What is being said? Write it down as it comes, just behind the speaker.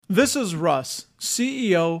This is Russ,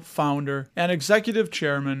 CEO, founder, and executive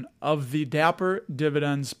chairman of the Dapper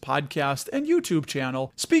Dividends podcast and YouTube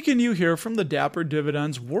channel, speaking to you here from the Dapper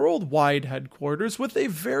Dividends worldwide headquarters with a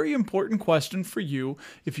very important question for you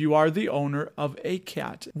if you are the owner of a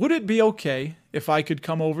cat. Would it be okay if I could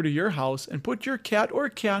come over to your house and put your cat or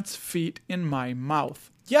cat's feet in my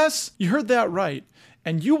mouth? Yes, you heard that right,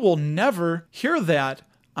 and you will never hear that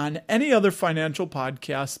on any other financial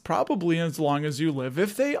podcast, probably as long as you live,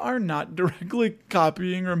 if they are not directly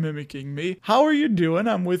copying or mimicking me. How are you doing?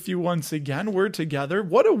 I'm with you once again. We're together.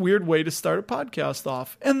 What a weird way to start a podcast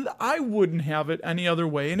off. And I wouldn't have it any other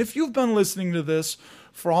way. And if you've been listening to this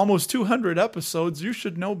for almost 200 episodes, you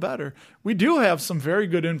should know better. We do have some very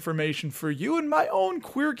good information for you in my own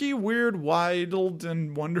quirky, weird, wild,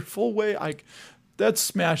 and wonderful way. That's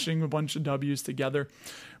smashing a bunch of W's together.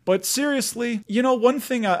 But seriously, one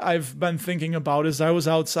thing I've been thinking about is I was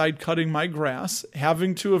outside cutting my grass,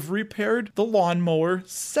 having to have repaired the lawnmower,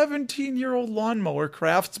 17-year-old lawnmower,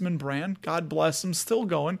 Craftsman brand. God bless them, still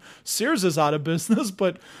going. Sears is out of business,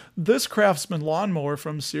 but this Craftsman lawnmower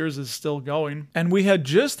from Sears is still going. And we had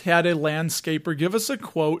just had a landscaper give us a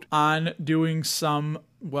quote on doing some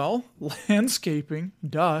landscaping,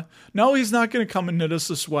 duh. No, he's not going to come and knit us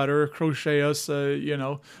a sweater or crochet us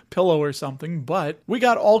a, pillow or something, but we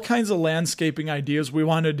got all kinds of landscaping ideas we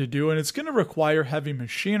wanted to do, and it's going to require heavy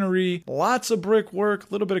machinery, lots of brickwork, a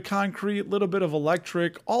little bit of concrete, a little bit of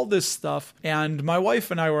electric, all this stuff. And my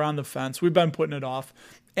wife and I were on the fence. We've been putting it off.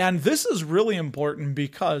 And this is really important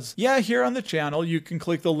because, here on the channel, you can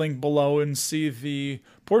click the link below and see the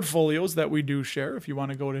portfolios that we do share if you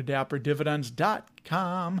want to go to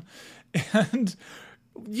dapperdividends.com. And,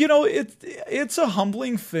 it's a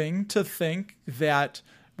humbling thing to think that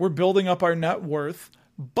we're building up our net worth.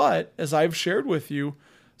 But as I've shared with you,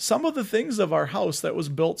 some of the things of our house that was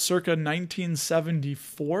built circa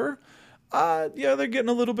 1974, they're getting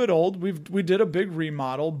a little bit old. We did a big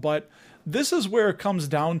remodel, but this is where it comes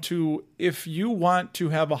down to if you want to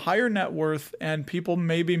have a higher net worth and people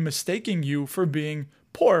may be mistaking you for being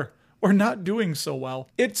poor or not doing so well.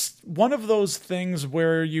 It's one of those things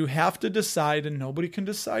where you have to decide and nobody can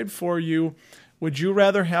decide for you. Would you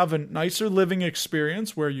rather have a nicer living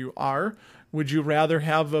experience where you are? Would you rather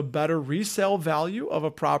have a better resale value of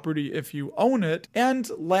a property if you own it? And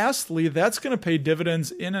lastly, that's going to pay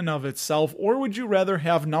dividends in and of itself. Or would you rather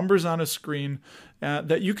have numbers on a screen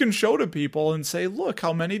that you can show to people and say, look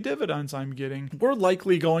how many dividends I'm getting? We're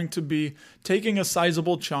likely going to be taking a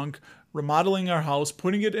sizable chunk, remodeling our house,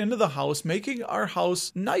 putting it into the house, making our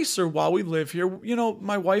house nicer while we live here.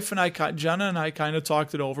 My wife and I, Jenna and I kind of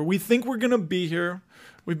talked it over. We think we're going to be here.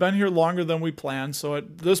 We've been here longer than we planned, so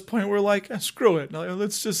at this point we're like, screw it,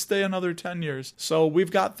 let's just stay another 10 years. So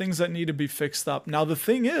we've got things that need to be fixed up. Now the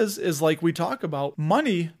thing is like we talk about,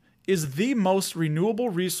 money is the most renewable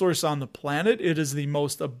resource on the planet. It is the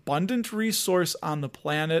most abundant resource on the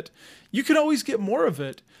planet. You can always get more of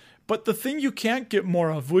it, but the thing you can't get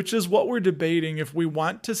more of, which is what we're debating, if we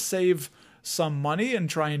want to save some money and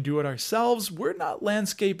try and do it ourselves. We're not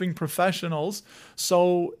landscaping professionals,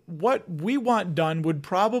 so what we want done would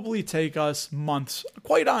probably take us months.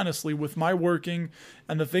 Quite honestly, with my working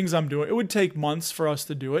and the things I'm doing, it would take months for us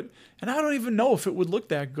to do it, and I don't even know if it would look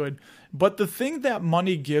that good. But the thing that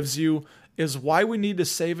money gives you is why we need to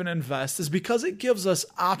save and invest, is because it gives us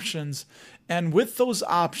options, and with those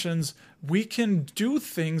options, we can do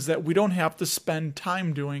things that we don't have to spend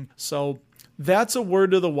time doing. So that's a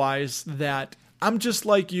word to the wise that I'm just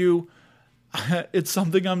like you. It's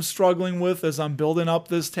something I'm struggling with as I'm building up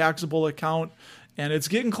this taxable account, and it's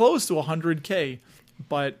getting close to 100K.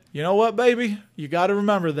 But you know what, baby? You got to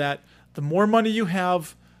remember that the more money you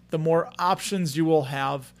have, the more options you will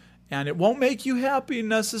have, and it won't make you happy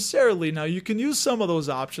necessarily. Now, you can use some of those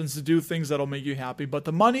options to do things that'll make you happy, but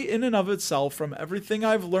the money in and of itself, from everything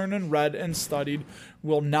I've learned and read and studied,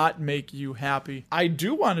 will not make you happy. I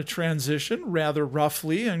do want to transition rather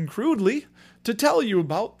roughly and crudely to tell you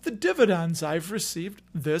about the dividends I've received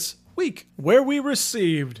this week, where we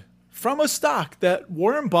received from a stock that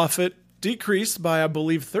Warren Buffett decreased by, I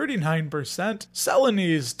believe, 39%.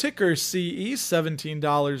 Celanese, ticker CE,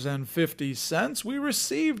 $17.50. We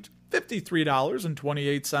received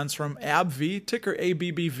 $53.28 from AbbVie, ticker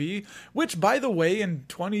ABBV, which, by the way, in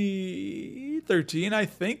 2013, I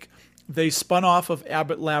think, they spun off of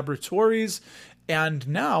Abbott Laboratories, and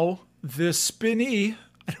now the spinee,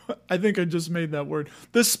 I think I just made that word,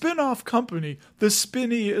 the spin-off company, the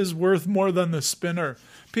spinee is worth more than the spinner.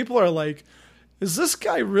 People are like, is this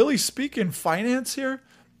guy really speaking finance here?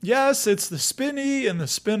 Yes, it's the spinee and the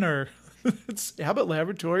spinner. It's Abbott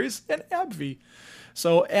Laboratories and AbbVie.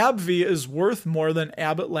 So AbbVie is worth more than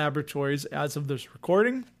Abbott Laboratories as of this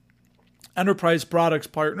recording. Enterprise Products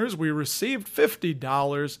Partners, we received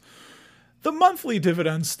 $50. The monthly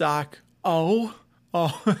dividend stock,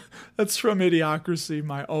 that's from Idiocracy,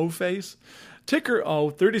 my O face. Ticker O,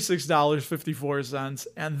 $36.54.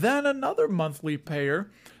 And then another monthly payer,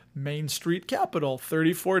 Main Street Capital,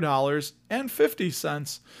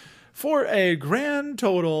 $34.50. For a grand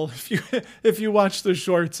total, if you watch the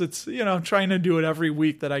shorts, it's, I'm trying to do it every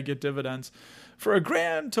week that I get dividends. For a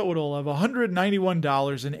grand total of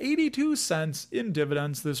 $191.82 in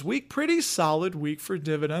dividends this week. Pretty solid week for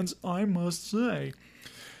dividends, I must say.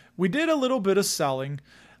 We did a little bit of selling.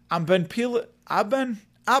 I've been peeling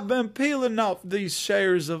off these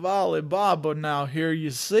shares of Alibaba now. Here you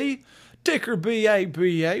see, ticker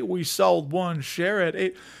BABA. We sold one share at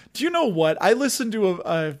 8. Do you know what? I listened to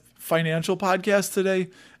a financial podcast today,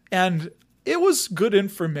 and it was good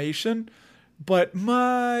information. But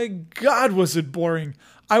my God, was it boring.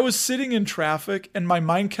 I was sitting in traffic and my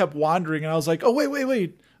mind kept wandering and I was like, oh,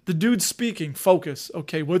 wait. The dude's speaking. Focus.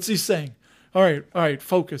 Okay, what's he saying? All right,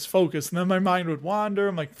 focus. And then my mind would wander.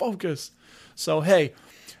 I'm like, focus. So, hey,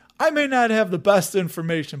 I may not have the best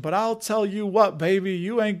information, but I'll tell you what, baby,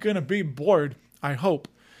 you ain't going to be bored. I hope.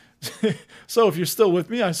 So if you're still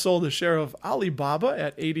with me, I sold a share of Alibaba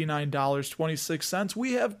at $89.26.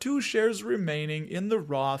 We have 2 shares remaining in the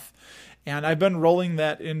Roth. And I've been rolling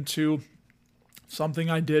that into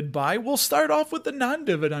something I did buy. We'll start off with the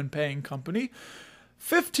non-dividend paying company.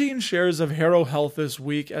 15 shares of Harrow Health this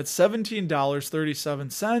week at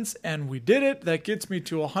 $17.37. And we did it. That gets me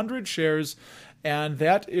to 100 shares. And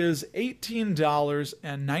that is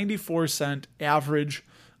 $18.94 average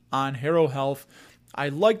on Harrow Health. I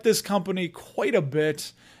like this company quite a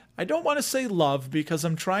bit. I don't want to say love because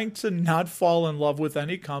I'm trying to not fall in love with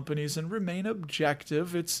any companies and remain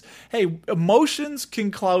objective. Emotions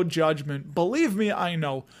can cloud judgment. Believe me, I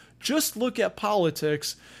know. Just look at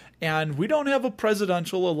politics, and we don't have a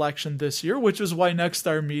presidential election this year, which is why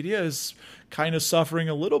Nexstar Media is kind of suffering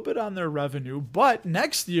a little bit on their revenue. But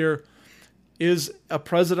next year is a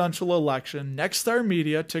presidential election. Nexstar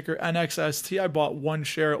Media, ticker NXST, I bought 1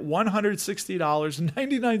 share at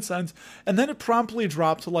 $160.99, and then it promptly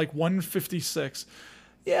dropped to like $156.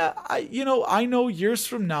 Yeah, I know years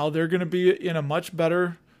from now they're going to be in a much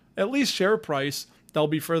better, at least share price. They'll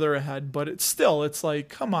be further ahead, but it's like,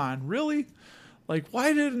 come on, really? Like,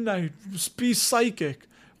 why didn't I be psychic?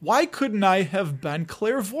 Why couldn't I have been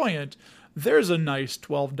clairvoyant? There's a nice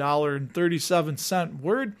 $12.37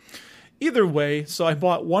 word. Either way, so I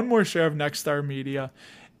bought 1 more share of Nexstar Media.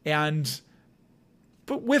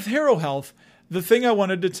 But with Harrow Health, the thing I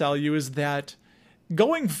wanted to tell you is that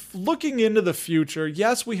looking into the future,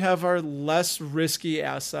 yes, we have our less risky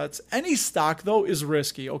assets. Any stock, though, is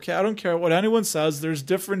risky, okay? I don't care what anyone says. There's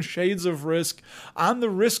different shades of risk on the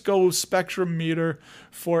Risco spectrum meter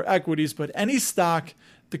for equities, but any stock,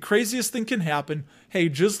 the craziest thing can happen. Hey,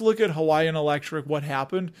 just look at Hawaiian Electric, what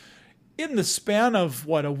happened. In the span of,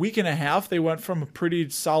 a week and a half, they went from a pretty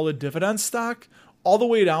solid dividend stock all the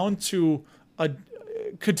way down to a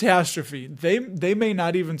catastrophe. They may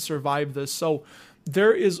not even survive this. So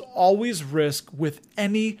there is always risk with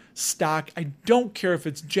any stock. I don't care if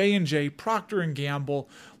it's J&J, Procter & Gamble.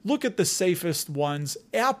 Look at the safest ones.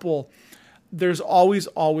 Apple, there's always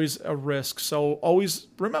a risk. So always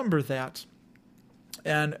remember that.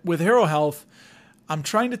 And with Harrow Health, I'm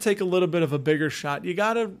trying to take a little bit of a bigger shot. You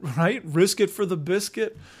got to, risk it for the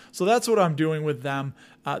biscuit. So that's what I'm doing with them.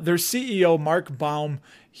 Their CEO, Mark Baum,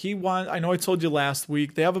 I know I told you last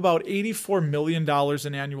week, they have about $84 million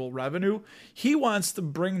in annual revenue. He wants to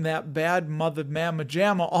bring that bad mother mamma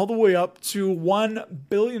jamma all the way up to $1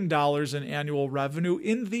 billion in annual revenue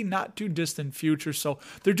in the not too distant future. So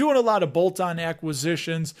they're doing a lot of bolt-on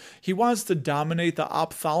acquisitions. He wants to dominate the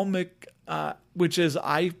ophthalmic, which is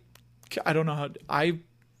eye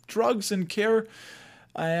drugs and care,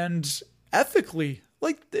 and ethically,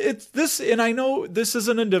 it's this. And I know this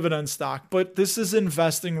isn't a dividend stock, but this is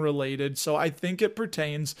investing related. So I think it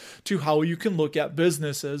pertains to how you can look at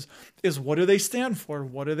businesses is what do they stand for?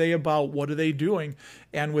 What are they about? What are they doing?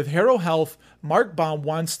 And with Harrow Health, Mark Baum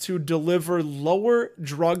wants to deliver lower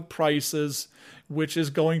drug prices, which is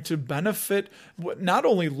going to benefit not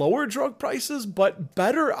only lower drug prices, but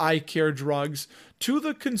better eye care drugs to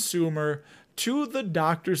the consumer, to the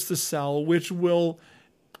doctors to sell, which will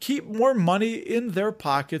keep more money in their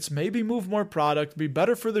pockets, maybe move more product, be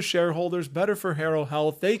better for the shareholders, better for Harrow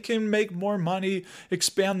Health. They can make more money,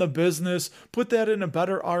 expand the business, put that in a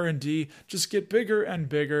better R&D, just get bigger and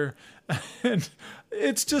bigger. And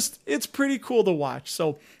it's pretty cool to watch.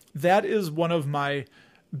 So that is one of my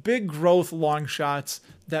big growth long shots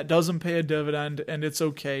that doesn't pay a dividend, and it's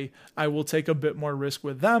okay. I will take a bit more risk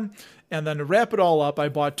with them. And then to wrap it all up, I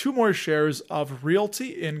bought 2 more shares of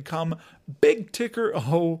Realty Income, big ticker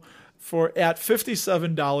O, at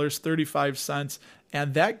 $57.35.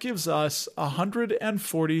 And that gives us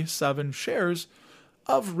 147 shares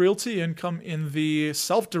of Realty Income in the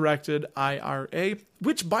self-directed IRA,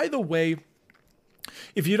 which, by the way,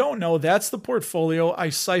 if you don't know, that's the portfolio. I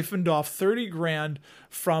siphoned off 30 grand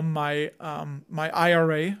from my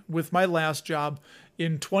IRA with my last job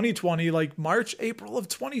in 2020, like March, April of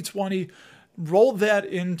 2020, rolled that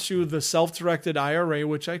into the self-directed IRA,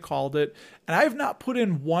 which I called it. And I have not put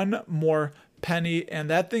in one more penny. And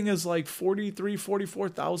that thing is like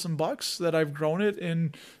 $44,000 that I've grown it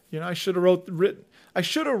in. I should have written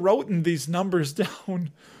these numbers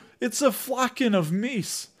down. It's a flocking of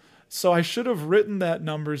meese. So I should have written that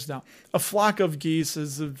numbers down. A flock of geese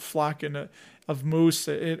is a flock of moose.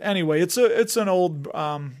 Anyway, it's an old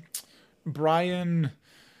Brian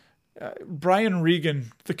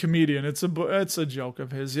Regan, the comedian. It's a joke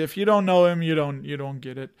of his. If you don't know him, you don't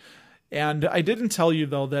get it. And I didn't tell you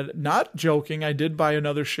though that, not joking, I did buy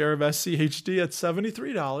another share of SCHD at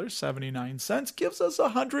 $73.79. Gives us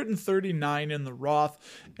 139 in the Roth,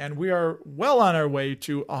 and we are well on our way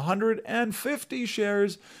to 150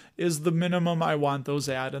 shares is the minimum I want those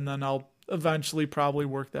at, and then I'll eventually probably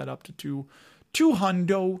work that up to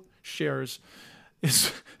 200 shares.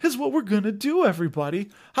 Is what we're going to do, everybody.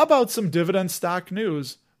 How about some dividend stock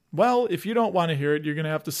news? Well, if you don't want to hear it, you're going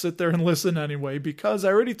to have to sit there and listen anyway, because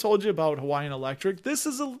I already told you about Hawaiian Electric. This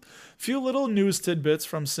is a few little news tidbits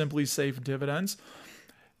from Simply Safe Dividends.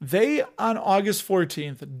 They, on August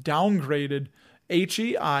 14th, downgraded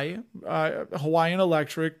HEI, Hawaiian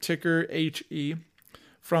Electric, ticker HE,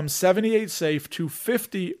 from 78 safe to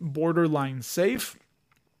 50 borderline safe.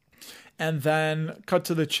 And then cut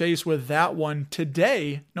to the chase with that one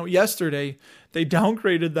yesterday, they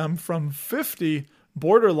downgraded them from 50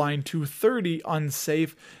 borderline to 30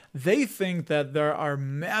 unsafe. They think that there are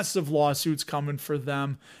massive lawsuits coming for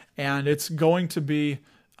them, and it's going to be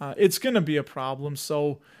a problem.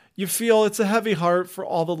 So you feel it's a heavy heart for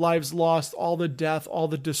all the lives lost, all the death, all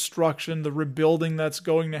the destruction, the rebuilding that's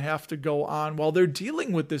going to have to go on while they're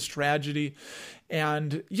dealing with this tragedy.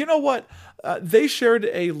 And you know what? They shared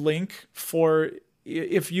a link for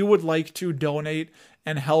if you would like to donate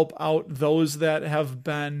and help out those that have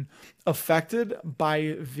been affected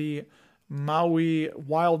by the Maui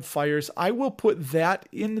wildfires. I will put that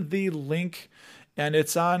in the link, and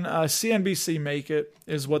it's on CNBC Make It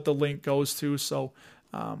is what the link goes to. So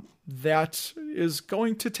that is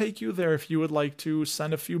going to take you there if you would like to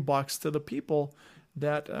send a few bucks to the people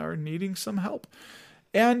that are needing some help.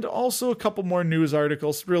 And also a couple more news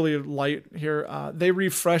articles, really light here. They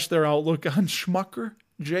refreshed their outlook on Schmucker,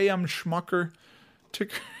 JM Schmucker,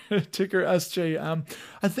 ticker SJM.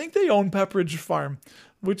 I think they own Pepperidge Farm,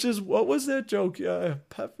 which is, what was that joke?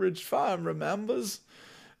 Pepperidge Farm remembers.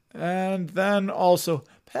 And then also,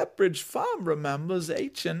 Pepperidge Farm remembers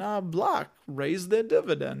H&R Block raised their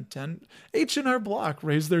dividend. H&R Block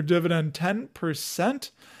raised their dividend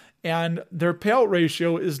 10%, and their payout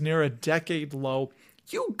ratio is near a decade low.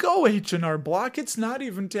 You go, H&R Block. It's not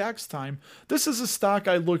even tax time. This is a stock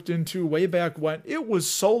I looked into way back when. It was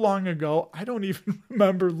so long ago, I don't even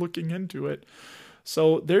remember looking into it.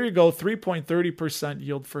 So there you go, 3.30%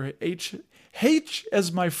 yield for H,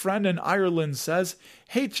 as my friend in Ireland says,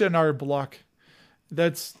 H&R Block.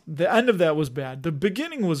 That's, the end of that was bad. The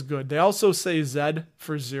beginning was good. They also say Z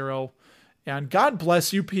for zero. And God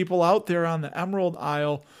bless you people out there on the Emerald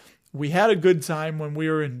Isle. We had a good time when we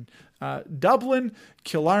were in Dublin,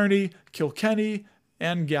 Killarney, Kilkenny,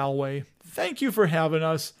 and Galway. Thank you for having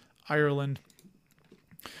us, Ireland.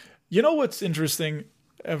 You know what's interesting,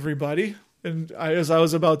 everybody? And as I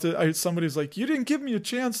was about to, somebody's like, you didn't give me a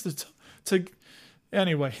chance to.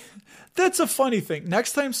 Anyway, that's a funny thing.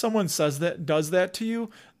 Next time someone does that to you,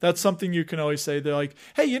 that's something you can always say. They're like,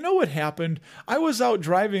 hey, you know what happened? I was out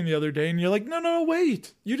driving the other day, and you're like, no,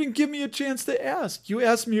 wait. You didn't give me a chance to ask. You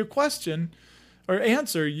asked me a question or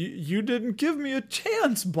answer. You didn't give me a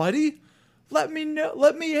chance, buddy. Let me know.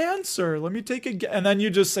 Let me answer. Let me take a guess. And then you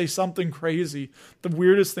just say something crazy, the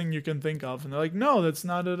weirdest thing you can think of. And they're like, no, that's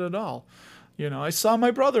not it at all. I saw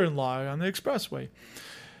my brother-in-law on the expressway.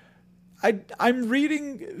 I'm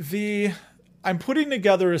putting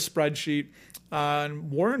together a spreadsheet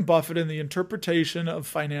on Warren Buffett and the Interpretation of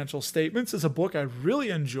Financial Statements. It's a book I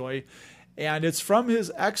really enjoy, and it's from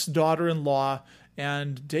his ex-daughter-in-law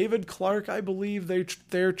and David Clark, I believe.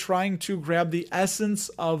 They're trying to grab the essence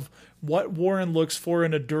of what Warren looks for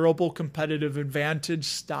in a durable competitive advantage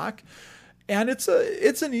stock. And it's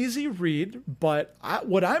an easy read, but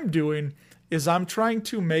what I'm doing is I'm trying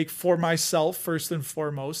to make for myself, first and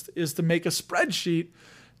foremost, is to make a spreadsheet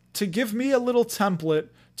to give me a little template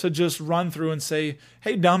to just run through and say,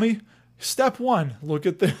 hey, dummy, step 1, look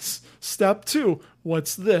at this. Step 2,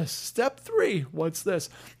 what's this? Step 3, what's this?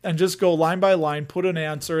 And just go line by line, put an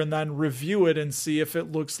answer, and then review it and see if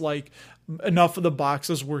it looks like enough of the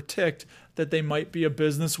boxes were ticked that they might be a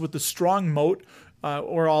business with a strong moat,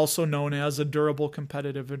 or also known as a durable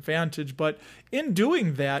competitive advantage. But in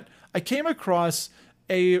doing that, I came across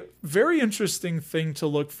a very interesting thing to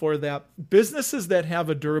look for, that businesses that have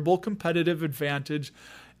a durable competitive advantage,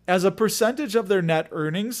 as a percentage of their net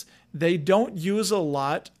earnings, they don't use a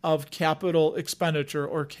lot of capital expenditure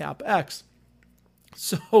or CapEx.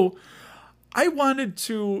 So I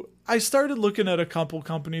started looking at a couple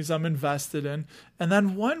companies I'm invested in, and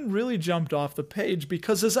then one really jumped off the page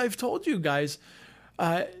because, as I've told you guys,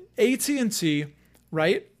 AT&T,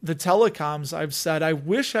 right? The telecoms, I've said, I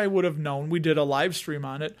wish I would have known. We did a live stream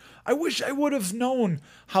on it. I wish I would have known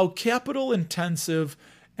how capital intensive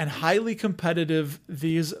and highly competitive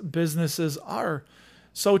these businesses are.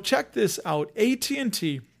 So check this out.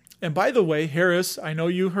 AT&T, and by the way, Harris, I know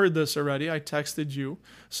you heard this already. I texted you.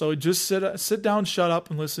 So just sit down, shut up,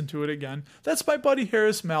 and listen to it again. That's my buddy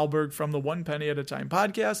Harris Malberg from the One Penny at a Time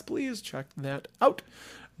podcast. Please check that out.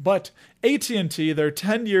 But AT&T, their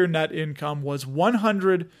 10-year net income was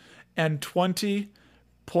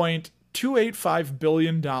 $120.285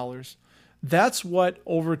 billion. That's what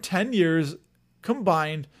over 10 years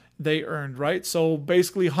combined they earned, right? So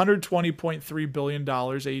basically $120.3 billion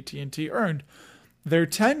AT&T earned. Their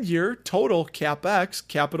 10-year total CapEx,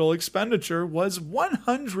 capital expenditure, was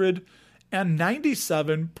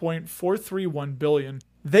 $197.431 billion.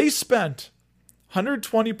 They spent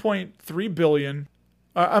 $120.3 billion.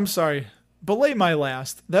 Belay my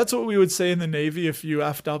last. That's what we would say in the Navy if you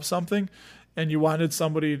effed up something and you wanted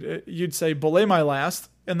somebody, you'd say, belay my last,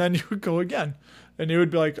 and then you would go again. And it would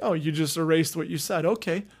be like, oh, you just erased what you said.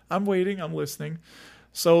 Okay, I'm waiting, I'm listening.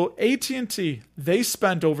 So AT&T, they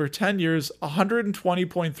spent over 10 years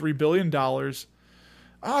 $120.3 billion.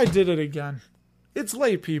 I did it again. It's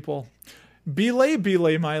late, people. Belay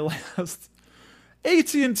my last.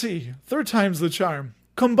 AT&T, third time's the charm.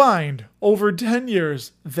 Combined, over 10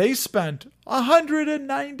 years, they spent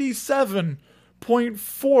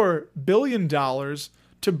 $197.4 billion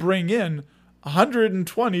to bring in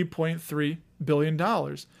 $120.3 billion.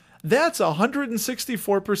 That's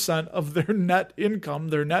 164% of their net income,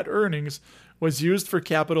 their net earnings, was used for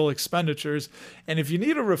capital expenditures. And if you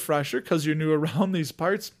need a refresher because you're new around these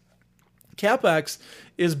parts, CapEx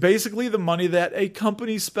is basically the money that a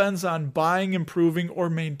company spends on buying, improving, or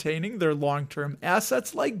maintaining their long-term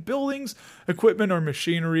assets like buildings, equipment, or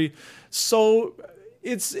machinery. So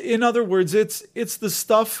in other words, it's the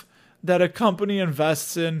stuff that a company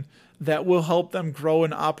invests in that will help them grow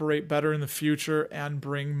and operate better in the future and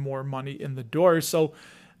bring more money in the door. So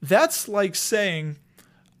that's like saying,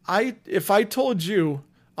 if I told you,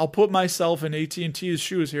 I'll put myself in AT&T's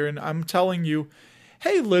shoes here, and I'm telling you,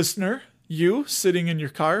 hey, listener, you sitting in your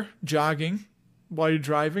car, jogging while you're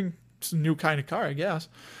driving, it's a new kind of car, I guess.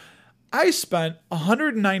 I spent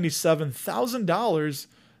 $197,000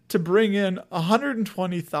 to bring in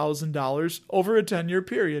 $120,000 over a 10-year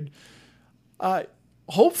period.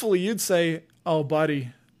 Hopefully you'd say, oh,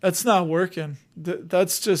 buddy, that's not working.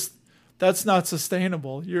 That's not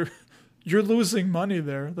sustainable. You're losing money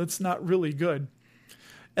there. That's not really good.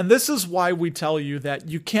 And this is why we tell you that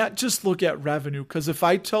you can't just look at revenue, because if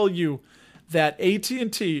I tell you that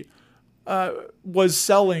AT&T was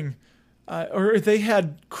selling or they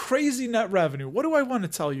had crazy net revenue, what do I want to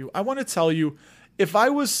tell you? I want to tell you if I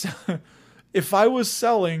was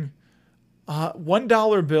selling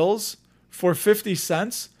 $1 bills for 50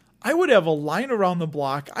 cents, I would have a line around the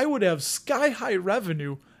block. I would have sky-high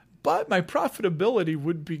revenue, but my profitability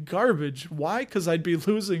would be garbage. Why? Because I'd be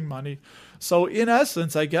losing money. So in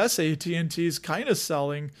essence, I guess AT&T is kind of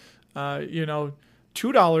selling,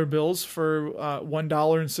 $2 bills for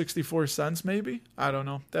 $1.64 maybe. I don't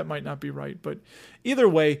know. That might not be right. But either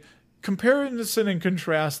way, comparison and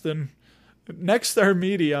contrast, and Nexstar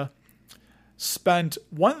Media spent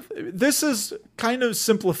this is kind of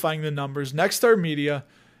simplifying the numbers. Nexstar Media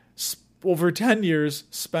over 10 years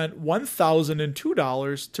spent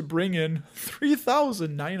 $1,002 to bring in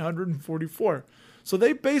 $3,944. So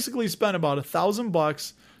they basically spent about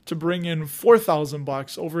 $1,000 to bring in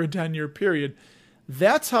 $4,000 over a 10-year period.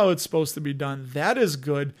 That's how it's supposed to be done. That is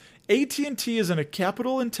good. AT&T is in a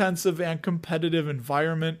capital-intensive and competitive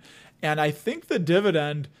environment, and I think the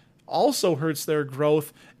dividend also hurts their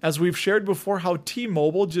growth, as we've shared before how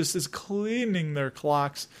T-Mobile just is cleaning their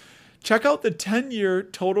clocks. Check out the 10-year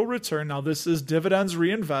total return. Now, this is dividends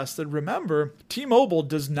reinvested. Remember, T-Mobile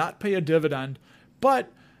does not pay a dividend,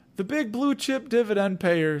 but the big blue chip dividend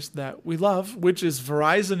payers that we love, which is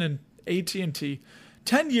Verizon and AT&T,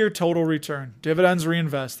 10-year total return, dividends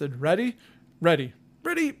reinvested. Ready? Ready.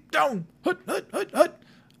 Ready, down. Hut, hut, hut, hut.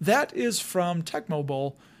 That is from Tecmo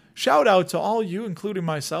Bowl. Shout out to all you, including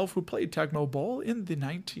myself, who played Tecmo Bowl in the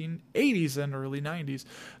 1980s and early 90s.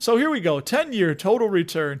 So here we go. 10-year total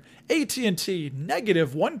return. AT&T,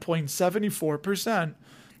 negative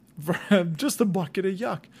 1.74%. Just a bucket of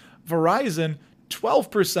yuck. Verizon,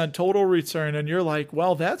 12% total return. And you're like,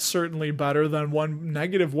 well, that's certainly better than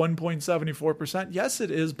negative 1.74%. Yes,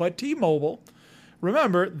 it is. But T-Mobile,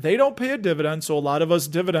 remember, they don't pay a dividend, so a lot of us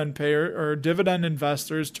dividend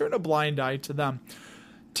investors turn a blind eye to them.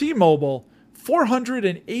 T-Mobile,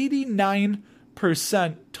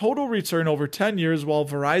 489% total return over 10 years, while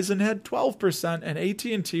Verizon had 12% and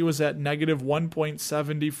AT&T was at negative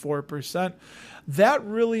 1.74%. That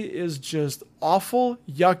really is just awful,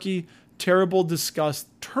 yucky, terrible,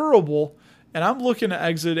 terrible. And I'm looking to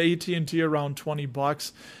exit AT&T around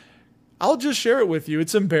 $20. I'll just share it with you.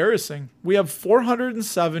 It's embarrassing. We have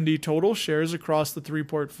 470 total shares across the three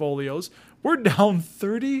portfolios. We're down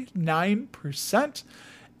 39%.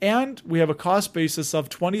 And we have a cost basis of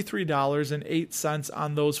 $23.08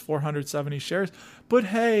 on those 470 shares. But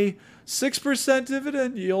hey, 6%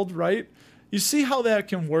 dividend yield, right? You see how that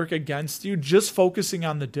can work against you just focusing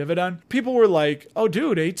on the dividend? People were like, oh,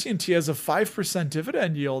 dude, AT&T has a 5%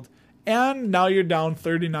 dividend yield. And now you're down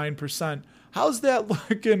 39%. How's that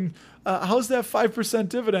looking? How's that 5%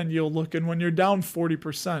 dividend yield looking when you're down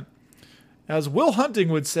 40%? As Will Hunting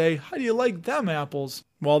would say, how do you like them apples?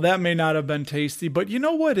 Well, that may not have been tasty, but you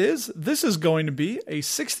know what is? This is going to be a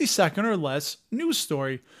 60-second or less news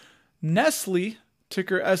story. Nestle,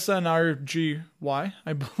 ticker SNRGY,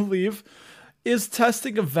 I believe, is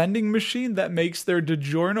testing a vending machine that makes their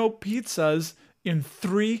DiGiorno pizzas in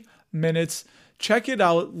 3 minutes. Check it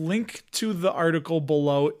out. Link to the article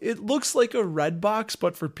below. It looks like a red box,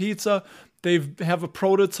 but for pizza. They have a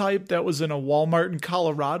prototype that was in a Walmart in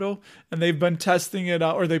Colorado, and they've been testing it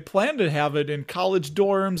out, or they plan to have it in college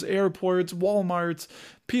dorms, airports, Walmarts.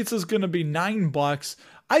 Pizza's going to be $9.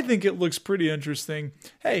 I think it looks pretty interesting.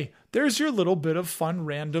 Hey, there's your little bit of fun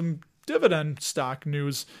random dividend stock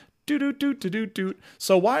news. Doot.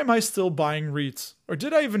 So why am I still buying REITs? Or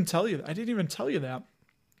did I even tell you that? I didn't even tell you that.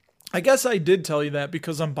 I guess I did tell you that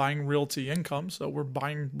because I'm buying Realty Income, so we're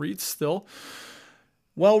buying REITs still.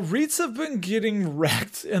 Well, REITs have been getting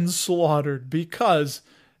wrecked and slaughtered because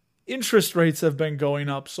interest rates have been going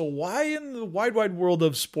up. So why in the wide world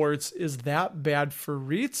of sports is that bad for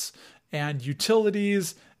REITs and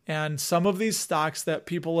utilities and some of these stocks that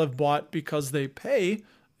people have bought because they pay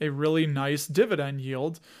a really nice dividend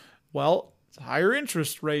yield? Well, higher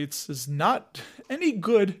interest rates is not any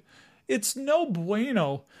good. It's no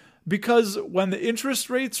bueno, because when the interest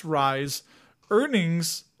rates rise,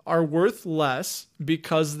 earnings are worth less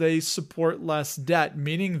because they support less debt,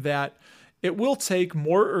 meaning that it will take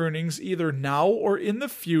more earnings either now or in the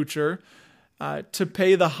future to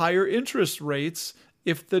pay the higher interest rates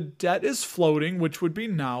if the debt is floating, which would be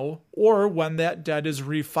now, or when that debt is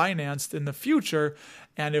refinanced in the future.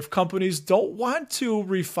 And if companies don't want to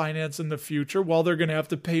refinance in the future, well, they're going to have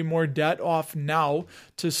to pay more debt off now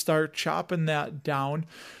to start chopping that down.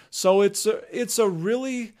 So it's a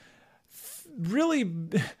really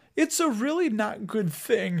not good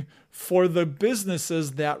thing for the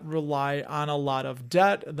businesses that rely on a lot of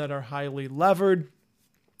debt, that are highly levered,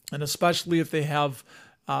 and especially if they have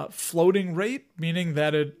floating rate, meaning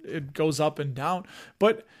that it goes up and down.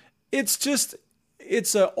 But it's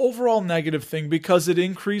an overall negative thing because it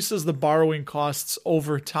increases the borrowing costs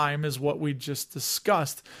over time, is what we just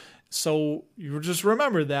discussed. So you just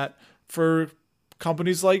remember that for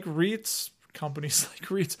companies like REITs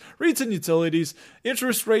and utilities,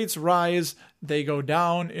 interest rates rise, they go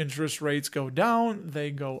down, interest rates go down,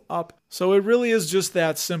 they go up. So it really is just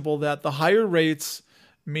that simple, that the higher rates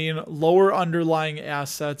mean lower underlying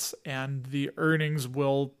assets and the earnings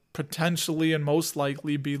will potentially and most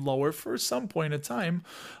likely be lower for some point in time,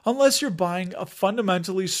 unless you're buying a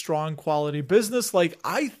fundamentally strong quality business like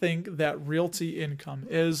I think that Realty Income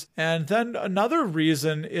is. And then another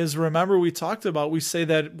reason is, remember we say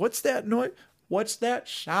that, what's that noise? What's that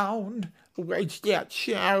sound? What's that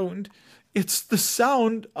sound? It's the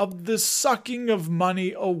sound of the sucking of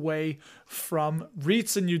money away from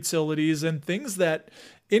REITs and utilities and things that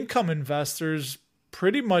income investors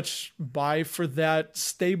pretty much buy for that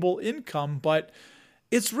stable income. But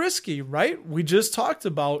it's risky, right? We just talked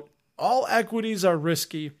about all equities are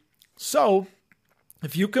risky. So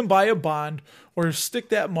if you can buy a bond or stick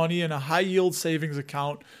that money in a high yield savings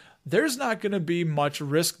account, there's not going to be much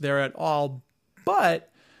risk there at all.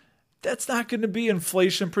 But that's not going to be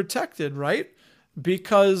inflation protected, right?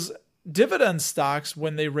 Because dividend stocks,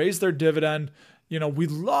 when they raise their dividend, we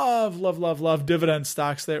love dividend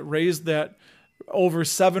stocks that raise that over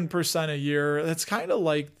 7% a year. That's kind of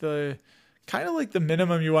like the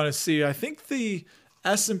minimum you want to see. I think the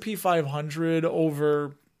S&P 500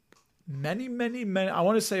 over many, I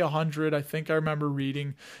want to say 100, I think I remember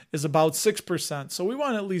reading, is about 6%. So we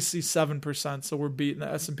want to at least see 7%. So we're beating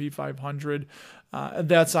the S&P 500. And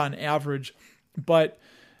that's on average. But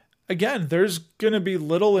again, there's going to be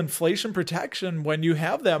little inflation protection when you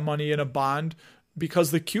have that money in a bond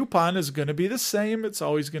because the coupon is going to be the same. It's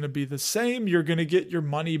always going to be the same. You're going to get your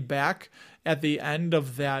money back at the end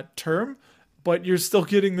of that term, but you're still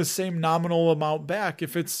getting the same nominal amount back.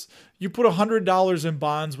 If you put $100 in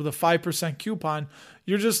bonds with a 5% coupon,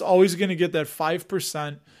 you're just always going to get that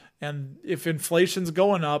 5%. And if inflation's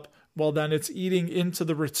going up, well, then it's eating into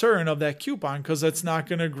the return of that coupon because it's not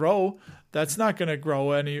going to grow. That's not going to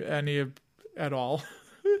grow any at all.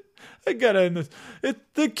 I got it.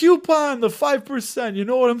 The coupon, the 5%. You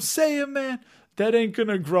know what I'm saying, man? That ain't going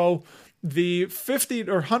to grow. The $50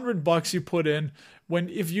 or $100 you put in,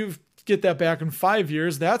 if you get that back in 5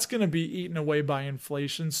 years, that's going to be eaten away by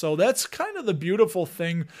inflation. So that's kind of the beautiful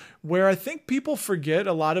thing where I think people forget,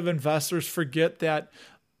 a lot of investors forget that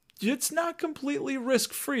it's not completely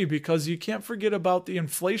risk-free because you can't forget about the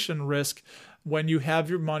inflation risk when you have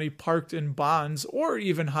your money parked in bonds or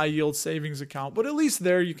even high-yield savings account. But at least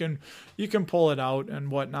there you can pull it out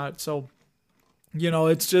and whatnot. So,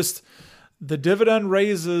 it's just the dividend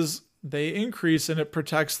raises, they increase, and it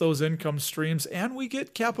protects those income streams, and we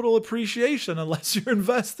get capital appreciation unless you're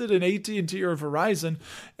invested in AT&T or Verizon,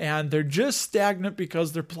 and they're just stagnant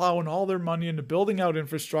because they're plowing all their money into building out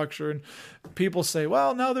infrastructure, and people say,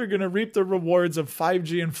 well, now they're going to reap the rewards of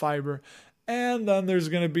 5G and fiber, and then there's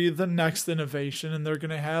going to be the next innovation, and they're going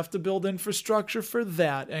to have to build infrastructure for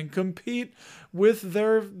that and compete with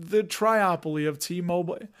the triopoly of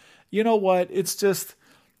T-Mobile. You know what? It's just,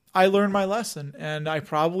 I learned my lesson, and I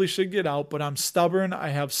probably should get out, but I'm stubborn. I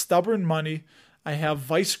have stubborn money. I have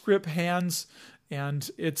vice grip hands, and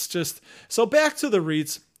it's just... So back to the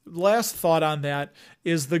REITs. Last thought on that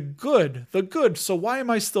is the good. So why am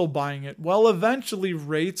I still buying it? Well, eventually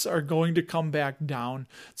rates are going to come back down.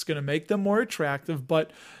 It's going to make them more attractive, but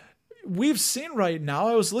we've seen right now,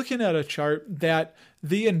 I was looking at a chart that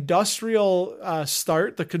the industrial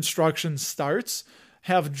the construction starts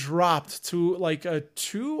have dropped to like a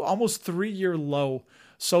almost 3-year low.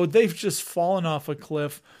 So they've just fallen off a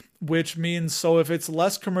cliff, which means, so if it's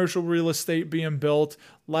less commercial real estate being built,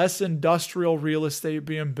 less industrial real estate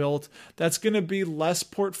being built, that's going to be less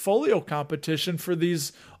portfolio competition for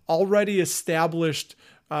these already established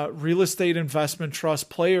real estate investment trust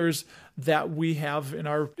players that we have in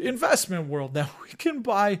our investment world that we can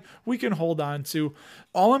buy, we can hold on to.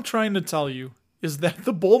 All I'm trying to tell you is that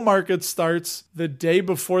the bull market starts the day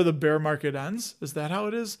before the bear market ends. Is that how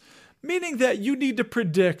it is? Meaning that you need to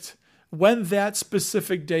predict when that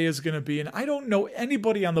specific day is going to be. And I don't know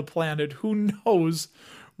anybody on the planet who knows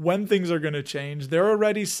when things are going to change. They're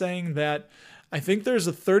already saying that I think there's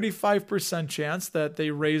a 35% chance that they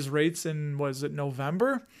raise rates in,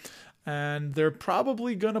 November? And they're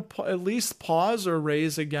probably going to at least pause or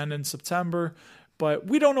raise again in September. But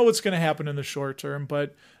we don't know what's going to happen in the short term.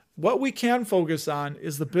 But what we can focus on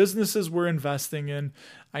is the businesses we're investing in.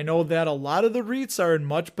 I know that a lot of the REITs are in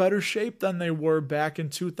much better shape than they were back in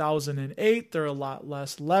 2008. They're a lot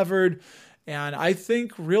less levered. And I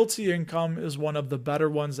think Realty Income is one of the better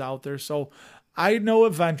ones out there. So I know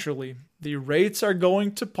eventually the rates are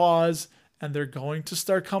going to pause and they're going to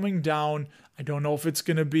start coming down. I don't know if it's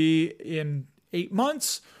going to be in 8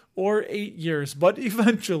 months or 8 years, but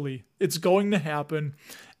eventually it's going to happen.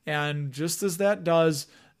 And just as that does,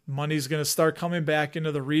 money's going to start coming back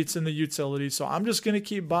into the REITs and the utilities. So I'm just going to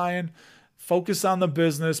keep buying, focus on the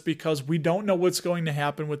business because we don't know what's going to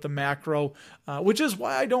happen with the macro, which is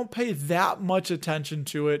why I don't pay that much attention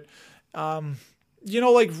to it.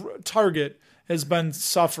 Like Target has been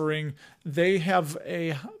suffering.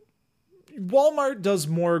 Walmart does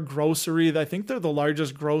more grocery. I think they're the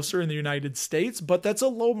largest grocer in the United States, but that's a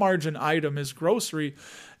low margin item is grocery.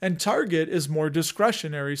 And Target is more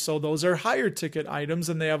discretionary. So those are higher ticket items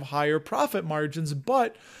and they have higher profit margins.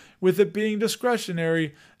 But with it being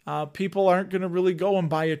discretionary, people aren't going to really go and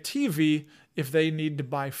buy a TV if they need to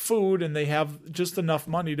buy food and they have just enough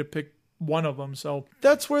money to pick one of them. So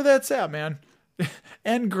that's where that's at, man.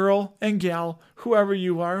 and girl and gal, whoever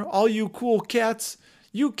you are, all you cool cats,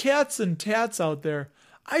 you cats and tats out there.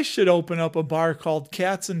 I should open up a bar called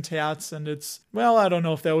Cats and Tats, and I don't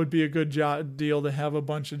know if that would be a good deal to have a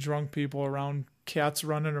bunch of drunk people around, cats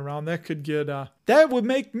running around. That could get, that would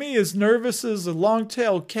make me as nervous as a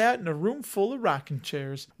long-tailed cat in a room full of rocking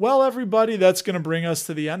chairs. Well, everybody, that's going to bring us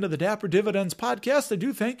to the end of the Dapper Dividends podcast. I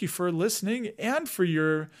do thank you for listening and for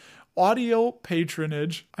your audio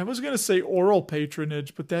patronage. I was going to say oral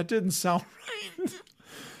patronage, but that didn't sound right.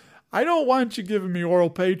 I don't want you giving me oral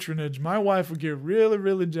patronage. My wife would get really,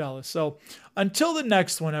 really jealous. So until the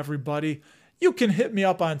next one, everybody, you can hit me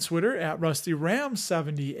up on Twitter at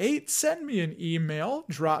RustyRam78. Send me an email.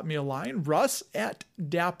 Drop me a line.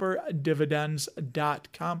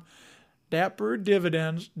 Russ@dapperdividends.com.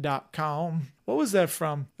 Dapperdividends.com. What was that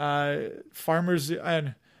from? Farmers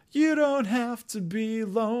and... You don't have to be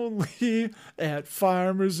lonely at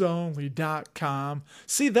farmersonly.com.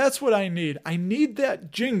 See, that's what I need. I need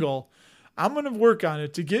that jingle. I'm going to work on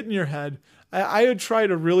it to get in your head. I had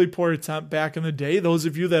tried a really poor attempt back in the day. Those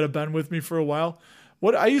of you that have been with me for a while,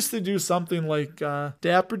 I used to do something like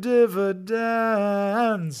Dapper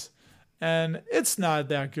Dividends, and it's not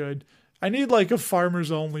that good. I need like a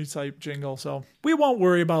Farmers Only type jingle, so we won't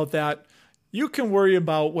worry about that. You can worry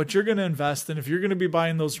about what you're going to invest in. If you're going to be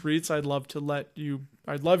buying those REITs, I'd love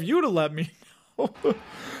you to let me know.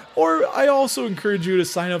 Or I also encourage you to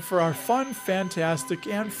sign up for our fun, fantastic,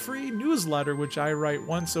 and free newsletter, which I write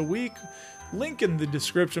once a week. Link in the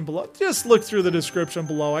description below. Just look through the description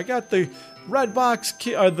below. I got the Redbox,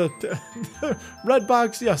 the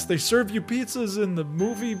Redbox. Yes, they serve you pizzas in the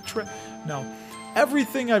movie. No.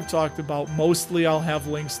 Everything I've talked about, mostly I'll have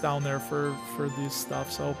links down there for this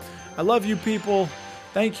stuff. So I love you people.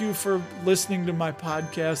 Thank you for listening to my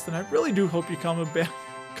podcast. And I really do hope you come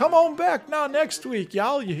on back now next week.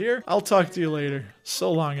 Y'all, you hear? I'll talk to you later.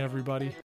 So long, everybody.